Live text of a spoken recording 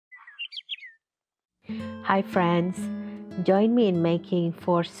Hi friends, join me in making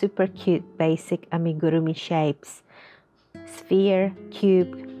 4 super cute basic amigurumi shapes: sphere,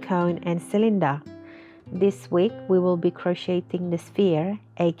 cube, cone, and cylinder. This week we will be crocheting the sphere,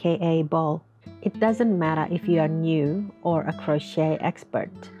 aka ball. It doesn't matter if you are new or a crochet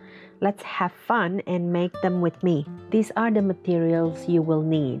expert. Let's have fun and make them with me. These are the materials you will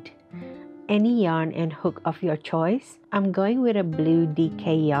need. Any yarn and hook of your choice. I'm going with a blue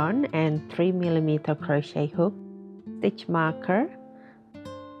DK yarn and 3mm crochet hook, stitch marker,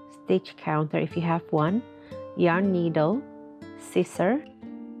 stitch counter if you have one, yarn needle, scissor,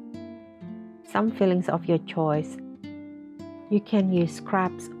 some fillings of your choice. You can use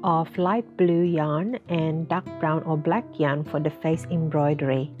scraps of light blue yarn and dark brown or black yarn for the face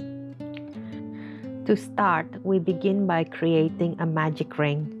embroidery. To start, we begin by creating a magic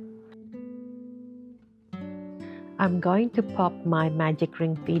ring. I'm going to pop my magic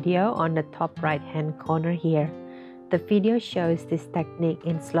ring video on the top right hand corner here. The video shows this technique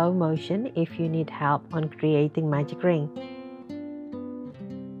in slow motion if you need help on creating magic ring.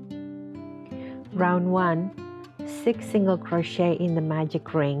 Round 1, 6 single crochet in the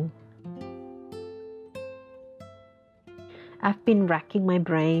magic ring. I've been racking my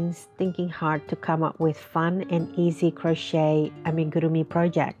brains, thinking hard to come up with fun and easy crochet amigurumi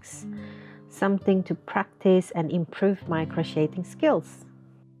projects. Something to practice and improve my crocheting skills.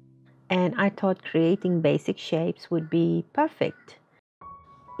 And I thought creating basic shapes would be perfect.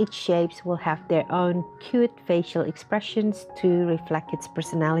 Each shapes will have their own cute facial expressions to reflect its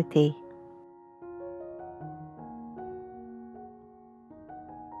personality.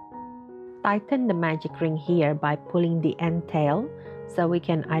 Tighten the magic ring here by pulling the end tail so we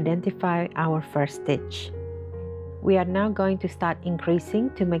can identify our first stitch. We are now going to start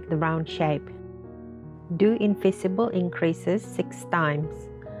increasing to make the round shape. Do invisible increases 6 times.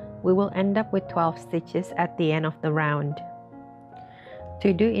 We will end up with 12 stitches at the end of the round.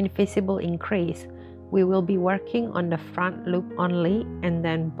 To do invisible increase, we will be working on the front loop only and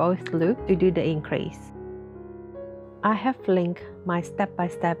then both loops to do the increase. I have linked my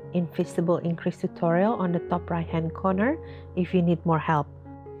step-by-step invisible increase tutorial on the top right hand corner if you need more help.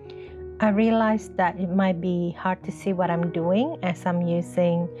 I realized that it might be hard to see what I'm doing as I'm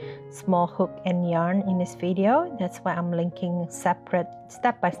using small hook and yarn in this video. That's why I'm linking separate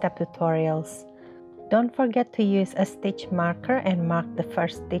step-by-step tutorials. Don't forget to use a stitch marker and mark the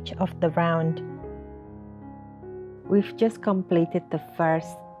first stitch of the round. We've just completed the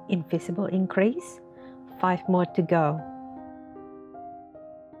first invisible increase. 5 more to go.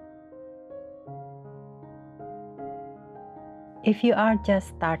 If you are just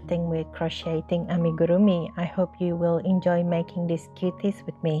starting with crocheting amigurumi, I hope you will enjoy making these cuties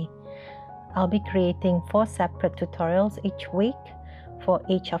with me. I'll be creating 4 separate tutorials each week for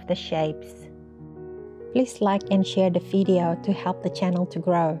each of the shapes. Please like and share the video to help the channel to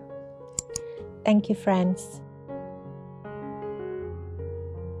grow. Thank you, friends.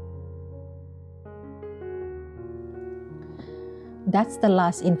 That's the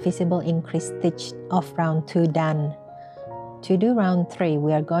last invisible increase stitch of round 2 done. To do round 3,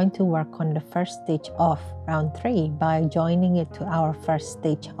 we are going to work on the first stitch of round 3 by joining it to our first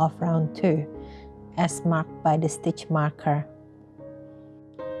stitch of round 2, as marked by the stitch marker.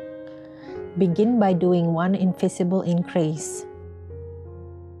 Begin by doing 1 invisible increase.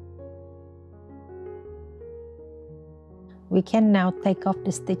 We can now take off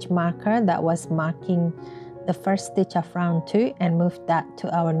the stitch marker that was marking the first stitch of round 2 and move that to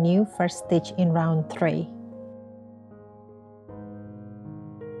our new first stitch in round 3.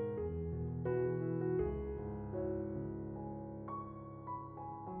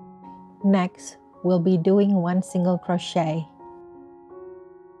 Next, we'll be doing 1 single crochet.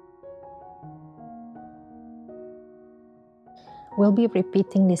 We'll be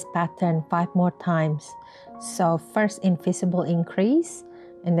repeating this pattern 5 more times. So first invisible increase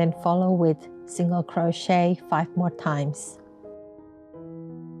and then follow with single crochet 5 more times.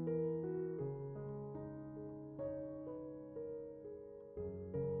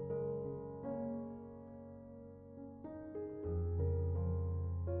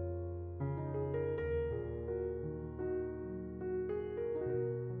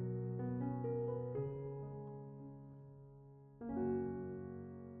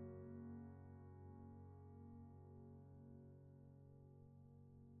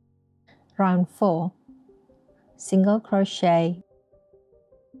 Round 4, single crochet,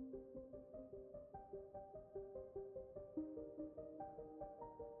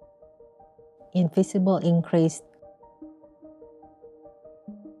 invisible increase,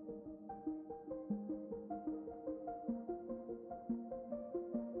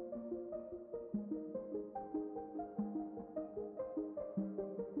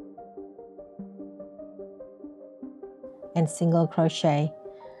 and single crochet.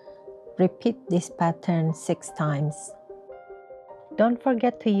 Repeat this pattern 6 times. Don't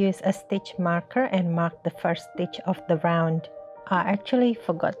forget to use a stitch marker and mark the first stitch of the round. I actually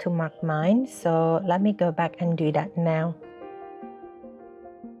forgot to mark mine, so let me go back and do that now.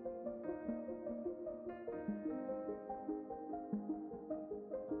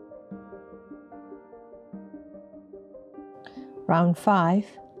 Round 5,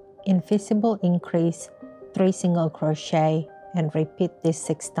 invisible increase 3 single crochet and repeat this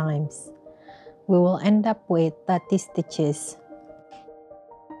 6 times. We will end up with 30 stitches.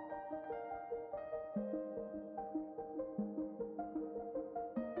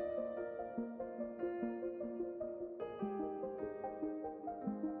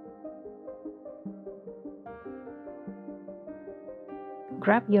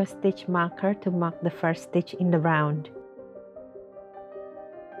 Grab your stitch marker to mark the first stitch in the round.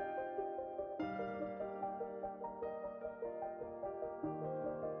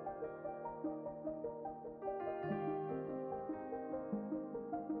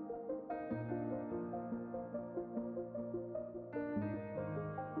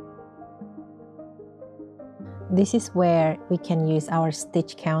 This is where we can use our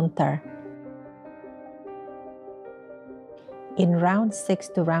stitch counter. In round 6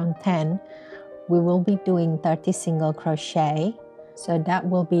 to round 10, we will be doing 30 single crochet, so that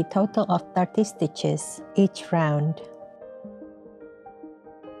will be a total of 30 stitches each round.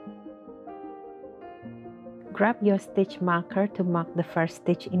 Grab your stitch marker to mark the first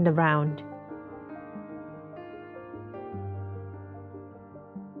stitch in the round.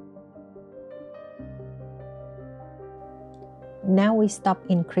 Now we stop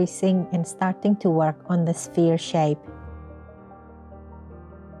increasing and starting to work on the sphere shape.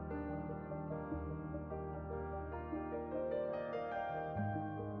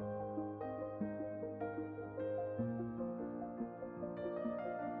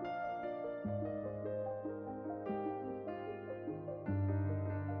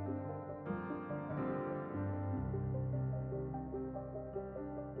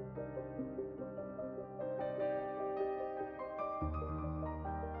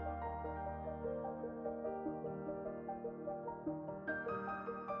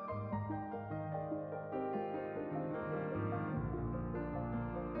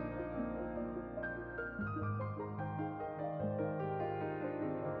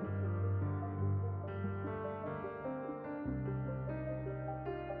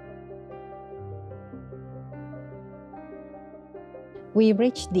 We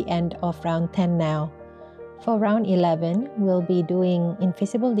reached the end of round 10 now. For round 11, we'll be doing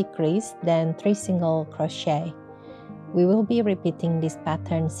invisible decrease, then 3 single crochet. We will be repeating this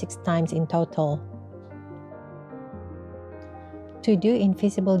pattern 6 times in total. To do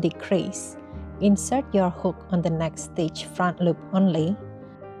invisible decrease, insert your hook on the next stitch front loop only.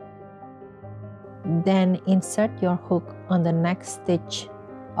 Then insert your hook on the next stitch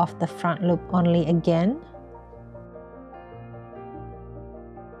of the front loop only again.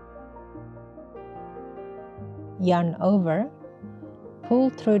 Yarn over, pull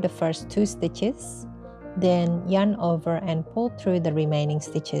through the first 2 stitches, then yarn over and pull through the remaining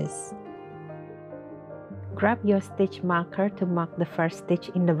stitches. Grab your stitch marker to mark the first stitch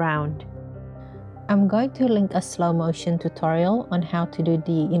in the round. I'm going to link a slow motion tutorial on how to do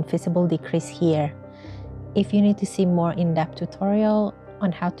the invisible decrease here. If you need to see more in-depth tutorial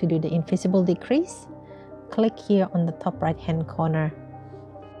on how to do the invisible decrease, click here on the top right hand corner.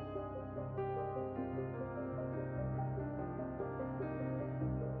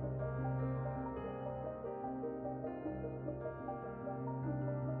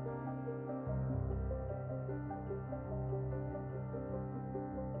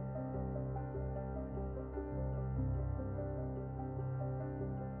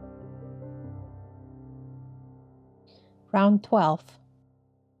 Round 12.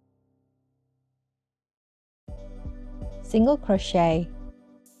 Single crochet,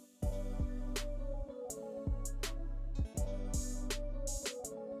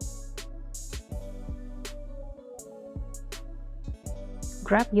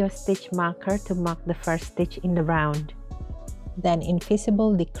 grab your stitch marker to mark the first stitch in the round, then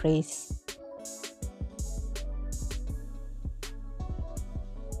invisible decrease.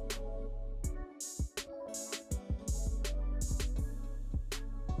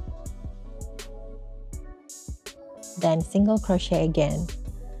 Then single crochet again.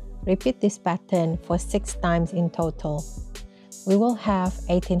 Repeat this pattern for 6 times in total. We will have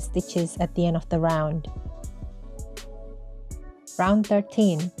 18 stitches at the end of the round. Round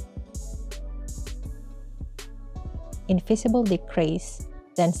 13. Invisible decrease,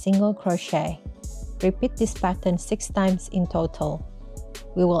 then single crochet. Repeat this pattern 6 times in total.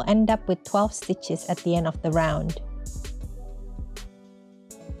 We will end up with 12 stitches at the end of the round.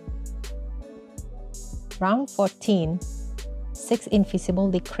 Round 14, 6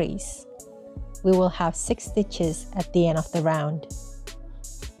 invisible decrease. We will have 6 stitches at the end of the round.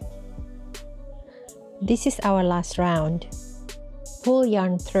 This is our last round. Pull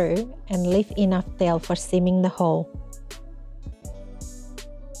yarn through and leave enough tail for seaming the hole.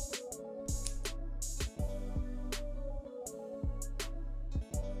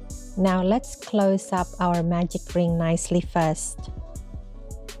 Now let's close up our magic ring nicely first.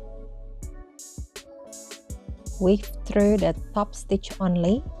 Weave through the top stitch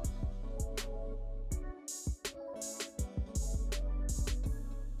only.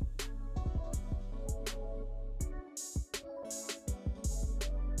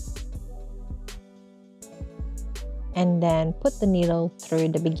 And then put the needle through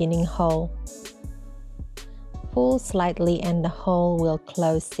the beginning hole. Pull slightly and the hole will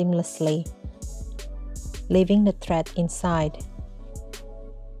close seamlessly, leaving the thread inside.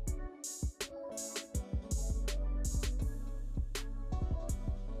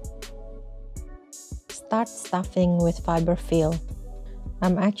 Start stuffing with fiber fill.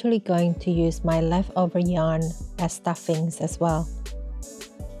 I'm actually going to use my leftover yarn as stuffings as well.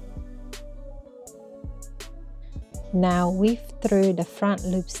 Now weave through the front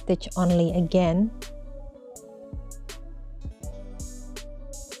loop stitch only again.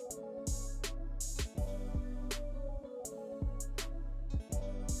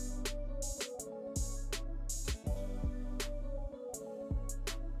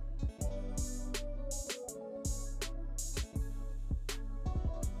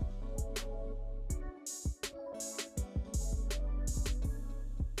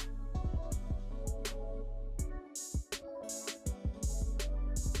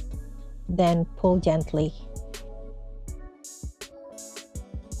 Then pull gently.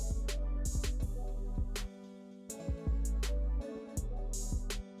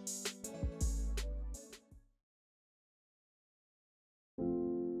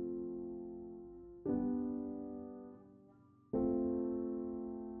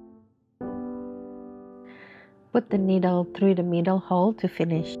 Put the needle through the middle hole to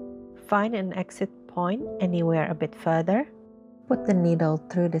finish. Find an exit point anywhere a bit further. Put the needle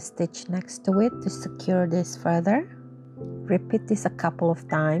through the stitch next to it to secure this further. Repeat this a couple of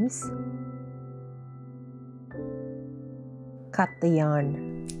times. Cut the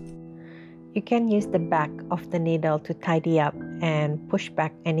yarn. You can use the back of the needle to tidy up and push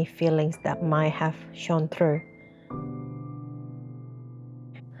back any fillings that might have shown through.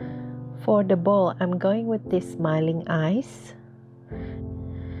 For the bowl, I'm going with these smiling eyes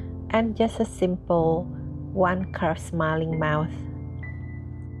and just a simple one curved smiling mouth.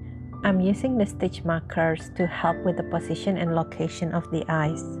 I'm using the stitch markers to help with the position and location of the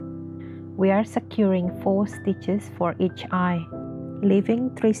eyes. We are securing 4 stitches for each eye,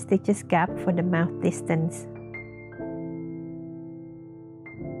 leaving 3 stitches gap for the mouth distance.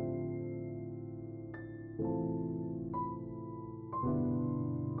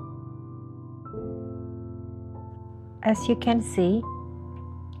 As you can see,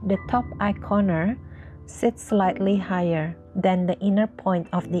 the top eye corner sits slightly higher than the inner point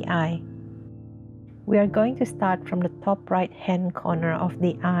of the eye. We are going to start from the top right hand corner of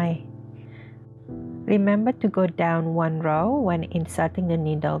the eye. Remember to go down 1 row when inserting the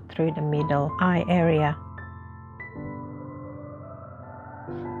needle through the middle eye area.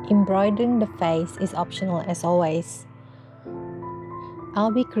 Embroidering the face is optional as always.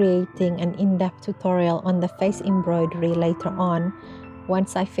 I'll be creating an in-depth tutorial on the face embroidery later on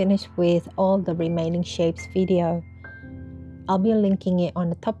once I finish with all the remaining shapes video. I'll be linking it on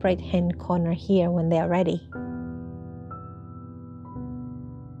the top right hand corner here when they are ready.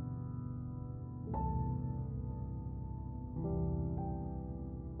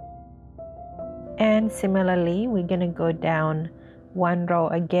 And similarly, we're gonna go down 1 row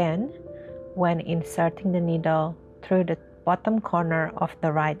again when inserting the needle through the bottom corner of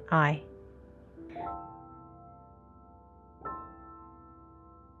the right eye.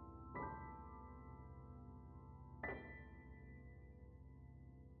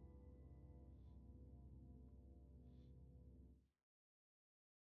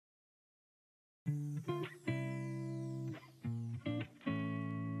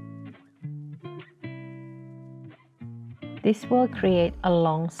 This will create a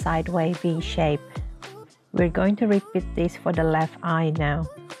long sideways V shape. We're going to repeat this for the left eye now.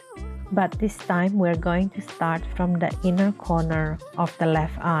 But this time we're going to start from the inner corner of the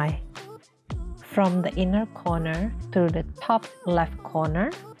left eye. From the inner corner to the top left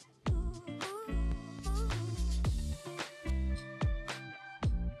corner.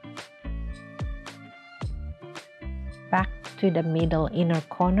 to the middle inner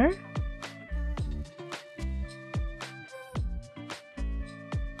corner.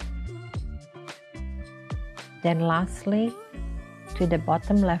 Then lastly, to the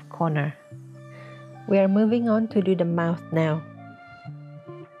bottom left corner. We are moving on to do the mouth now.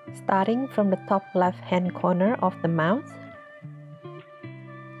 Starting from the top left hand corner of the mouth,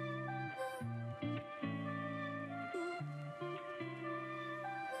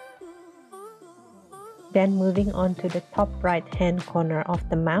 then moving on to the top right hand corner of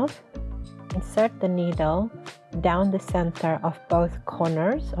the mouth, insert the needle down the center of both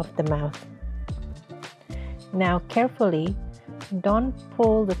corners of the mouth. Now carefully, don't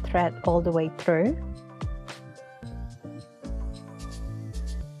pull the thread all the way through.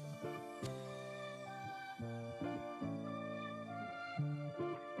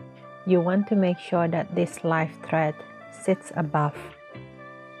 You want to make sure that this live thread sits above.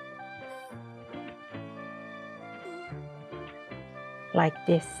 Like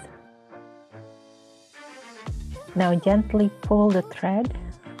this. Now gently pull the thread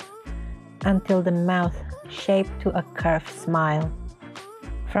until the mouth shaped to a curved smile.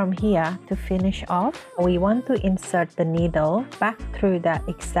 From here, to finish off, we want to insert the needle back through that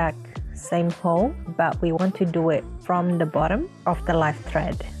exact same hole, but we want to do it from the bottom of the live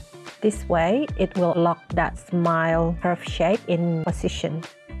thread. This way, it will lock that smile curve shape in position.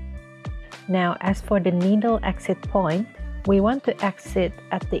 Now, as for the needle exit point, we want to exit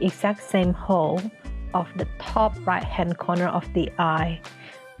at the exact same hole of the top right hand corner of the eye.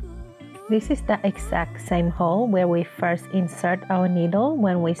 This is the exact same hole where we first insert our needle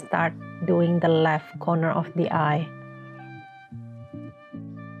when we start doing the left corner of the eye.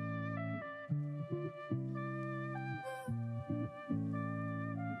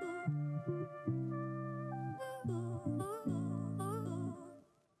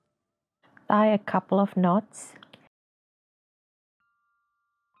 Tie a couple of knots.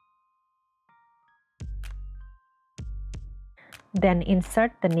 Then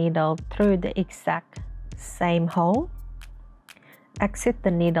insert the needle through the exact same hole. Exit the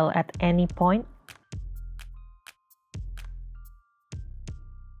needle at any point.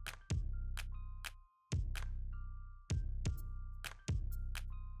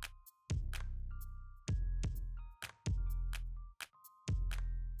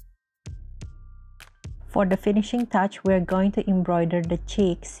 For the finishing touch, we're going to embroider the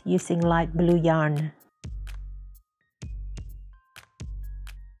cheeks using light blue yarn.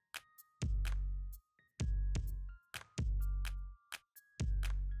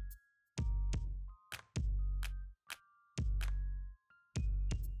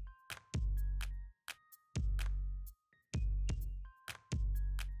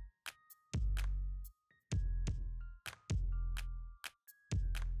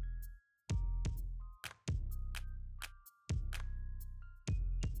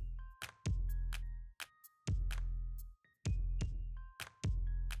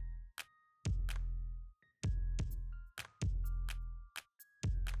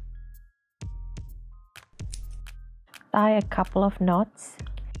 Tie a couple of knots.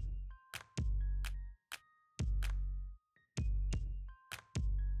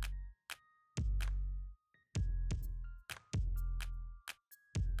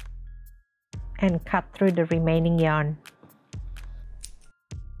 And cut through the remaining yarn.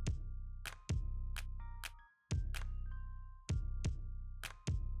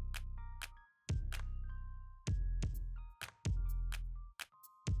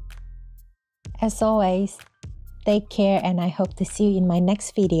 As always, take care, and I hope to see you in my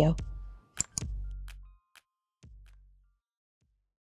next video.